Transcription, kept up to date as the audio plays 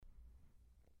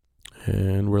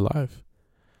And we're live.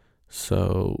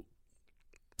 So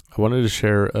I wanted to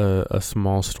share a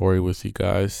small story with you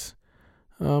guys.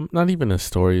 Not even a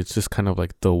story, it's just kind of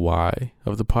like the why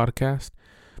of the podcast.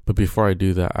 But before I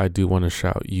do that, I do want to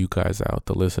shout you guys out,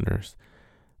 the listeners.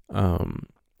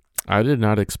 I did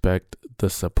not expect the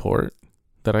support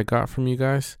that I got from you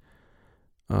guys.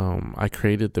 I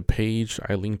created the page.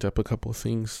 I linked up a couple of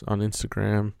things on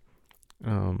Instagram.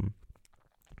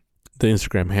 The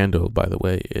Instagram handle, by the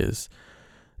way, is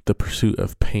The Pursuit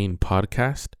of Pain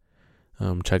Podcast.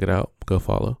 Check it out. Go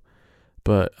follow.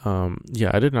 But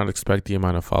I did not expect the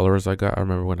amount of followers I got. I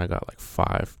remember when I got like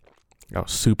 5. I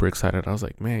was super excited. I was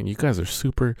like, man, you guys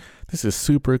are this is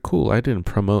super cool. I didn't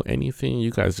promote anything. You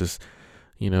guys just,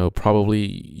 you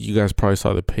guys probably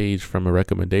saw the page from a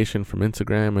recommendation from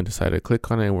Instagram and decided to click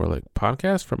on it. And we're like,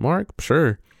 podcast from Marc?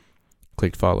 Sure.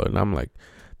 Clicked follow. And I'm like,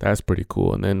 that's pretty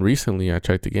cool. And then recently I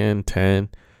checked again, 10,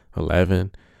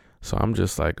 11. So I'm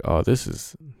just like, oh, this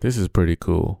is pretty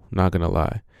cool. Not going to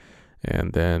lie.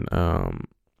 And then,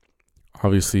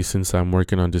 obviously, since I'm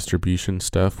working on distribution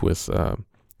stuff with,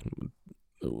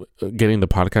 getting the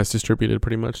podcast distributed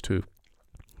pretty much to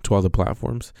all the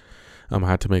platforms, I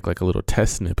had to make like a little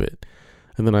test snippet.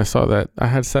 And then I saw that I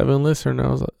had 7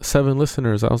 listeners.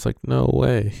 I was like, no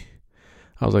way.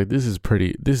 I was like, this is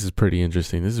pretty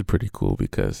interesting. This is pretty cool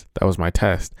because that was my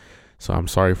test. So I'm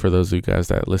sorry for those of you guys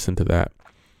that listened to that.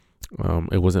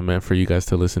 It wasn't meant for you guys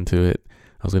to listen to it.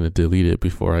 I was going to delete it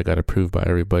before I got approved by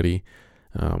everybody.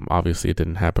 Obviously it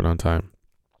didn't happen on time,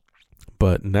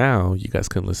 but now you guys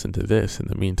can listen to this in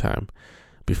the meantime,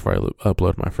 before I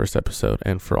upload my first episode.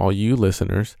 And for all you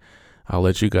listeners, I'll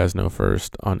let you guys know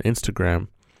first on Instagram,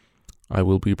 I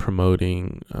will be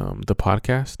promoting, the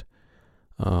podcast.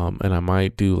 And I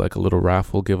might do like a little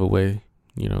raffle giveaway,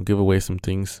 give away some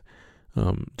things,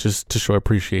 just to show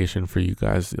appreciation for you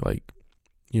guys, like,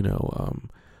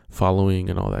 following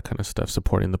and all that kind of stuff,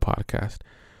 supporting the podcast.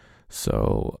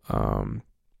 So, I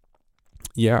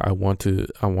want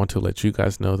to let you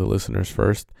guys know, the listeners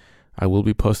first. I will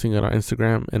be posting it on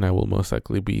Instagram, and I will most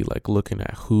likely be like looking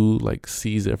at who like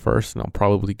sees it first, and I'll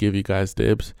probably give you guys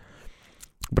dibs.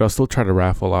 But I'll still try to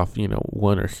raffle off,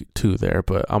 1 or 2 there.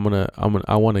 But I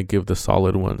want to give the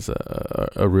solid ones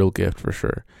a real gift for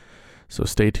sure. So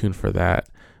stay tuned for that.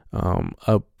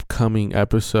 Upcoming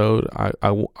episode,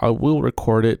 I will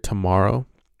record it tomorrow.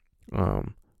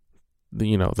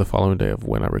 The following day of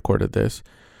when I recorded this,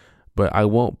 but I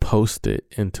won't post it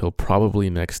until probably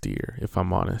next year, if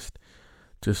I'm honest,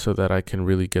 just so that I can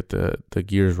really get the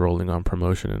gears rolling on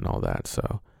promotion and all that.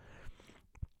 So,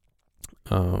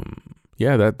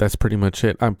 that's pretty much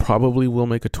it. I probably will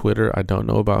make a Twitter. I don't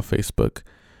know about Facebook,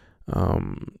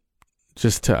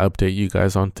 just to update you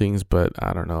guys on things, but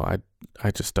I don't know.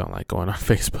 I just don't like going on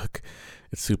Facebook.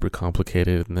 It's super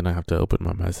complicated, and then I have to open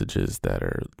my messages that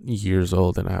are years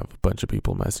old, and I have a bunch of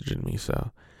people messaging me,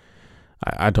 so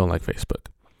I don't like Facebook.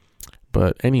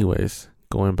 But anyways,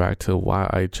 going back to why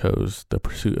I chose the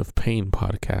Pursuit of Pain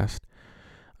podcast,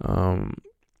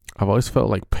 I've always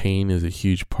felt like pain is a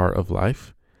huge part of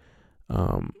life.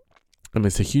 And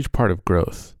it's a huge part of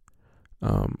growth.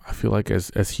 I feel like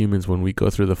as humans, when we go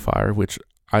through the fire, which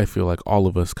I feel like all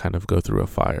of us kind of go through a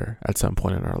fire at some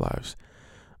point in our lives.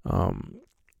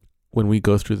 When we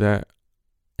go through that,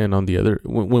 and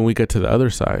when we get to the other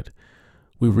side,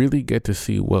 we really get to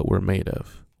see what we're made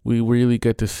of. We really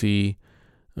get to see,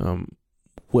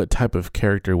 what type of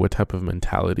character, what type of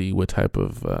mentality, what type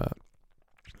of,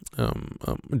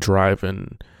 drive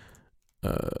and,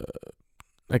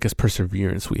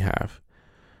 perseverance we have.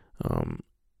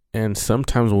 And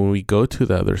sometimes when we go to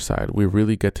the other side, we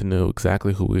really get to know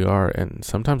exactly who we are. And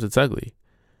sometimes it's ugly.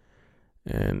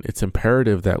 And it's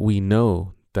imperative that we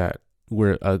know that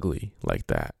we're ugly like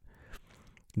that.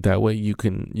 That way you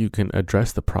can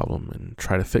address the problem and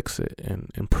try to fix it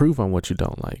and improve on what you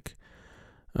don't like.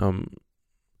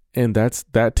 And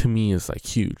that to me is like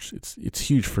huge. It's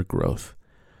huge for growth.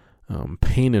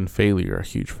 Pain and failure are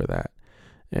huge for that.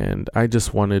 And I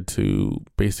just wanted to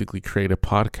basically create a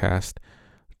podcast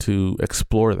to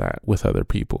explore that with other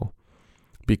people,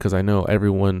 because I know every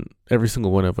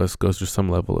single one of us goes through some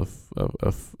level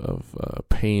of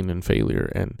pain and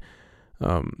failure. And,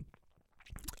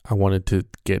 I wanted to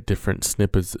get different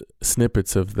snippets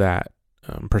of that,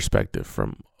 perspective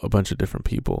from a bunch of different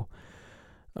people.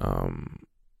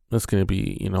 That's going to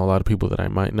be, a lot of people that I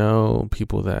might know,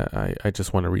 people that I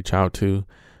just want to reach out to.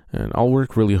 And I'll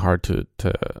work really hard to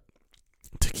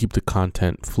keep the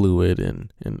content fluid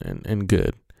and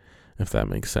good, if that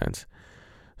makes sense.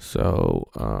 So,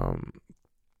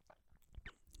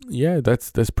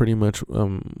 that's pretty much,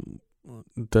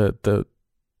 the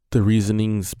the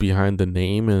reasonings behind the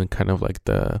name and kind of like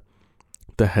the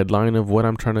headline of what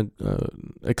I'm trying to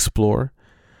explore.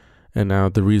 And now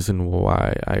the reason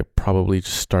why I probably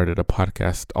just started a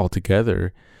podcast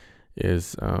altogether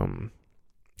is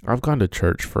I've gone to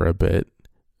church for a bit.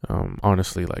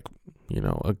 Honestly, like,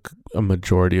 a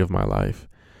majority of my life.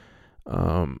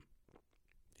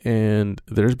 And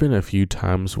there's been a few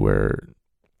times where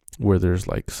there's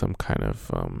like some kind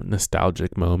of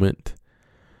nostalgic moment,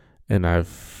 and I've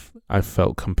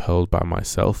felt compelled by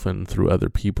myself and through other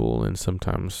people, and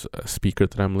sometimes a speaker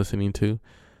that I'm listening to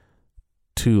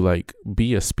like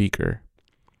be a speaker.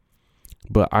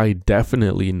 But I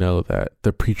definitely know that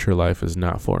the preacher life is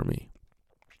not for me.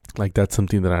 Like, that's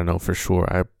something that I know for sure.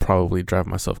 I probably drive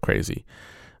myself crazy.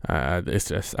 It's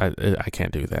just, I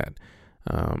can't do that.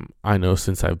 I know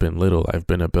since I've been little, I've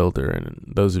been a builder,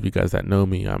 and those of you guys that know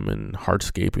me, I'm in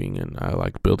hardscaping, and I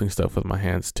like building stuff with my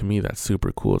hands. To me, that's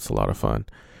super cool. It's a lot of fun.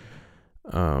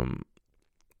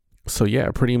 So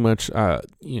yeah, pretty much, I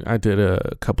did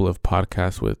a couple of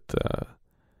podcasts with,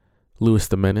 Louis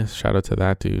the Menace. Shout out to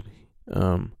that dude.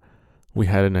 We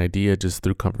had an idea just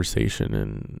through conversation,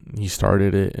 and he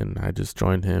started it, and I just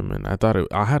joined him, and I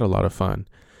had a lot of fun.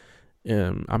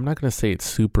 I'm not going to say it's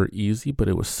super easy, but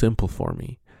it was simple for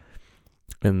me.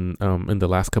 And in the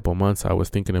last couple of months, I was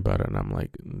thinking about it, and I'm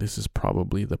like, this is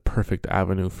probably the perfect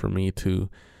avenue for me to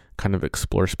kind of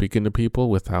explore speaking to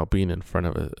people without being in front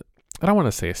of I don't want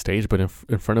to say a stage, but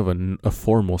in front of a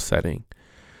formal setting.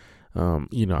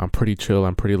 I'm pretty chill.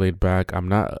 I'm pretty laid back. I'm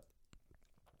not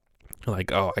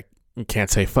like, oh, I can't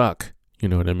say fuck. You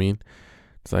know what I mean?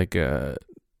 It's like,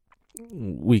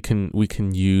 we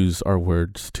can use our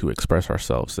words to express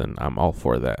ourselves, and I'm all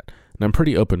for that. And I'm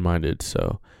pretty open-minded.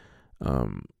 So,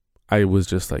 I was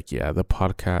just like, yeah, a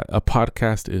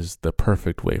podcast is the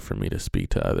perfect way for me to speak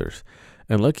to others.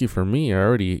 And lucky for me,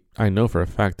 I know for a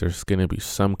fact there's going to be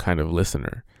some kind of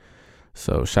listener.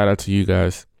 So shout out to you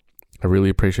guys. I really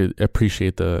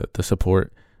appreciate the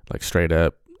support, like straight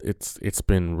up. It's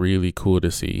been really cool to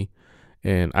see.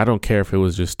 And I don't care if it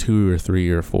was just 2 or 3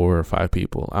 or 4 or 5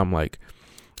 people. I'm like,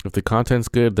 if the content's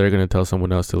good, they're going to tell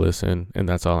someone else to listen. And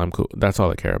that's all that's all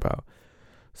I care about.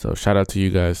 So shout out to you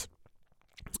guys.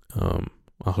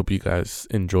 I hope you guys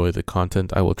enjoy the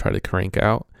content I will try to crank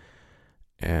out.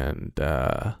 And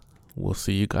we'll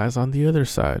see you guys on the other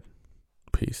side.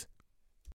 Peace.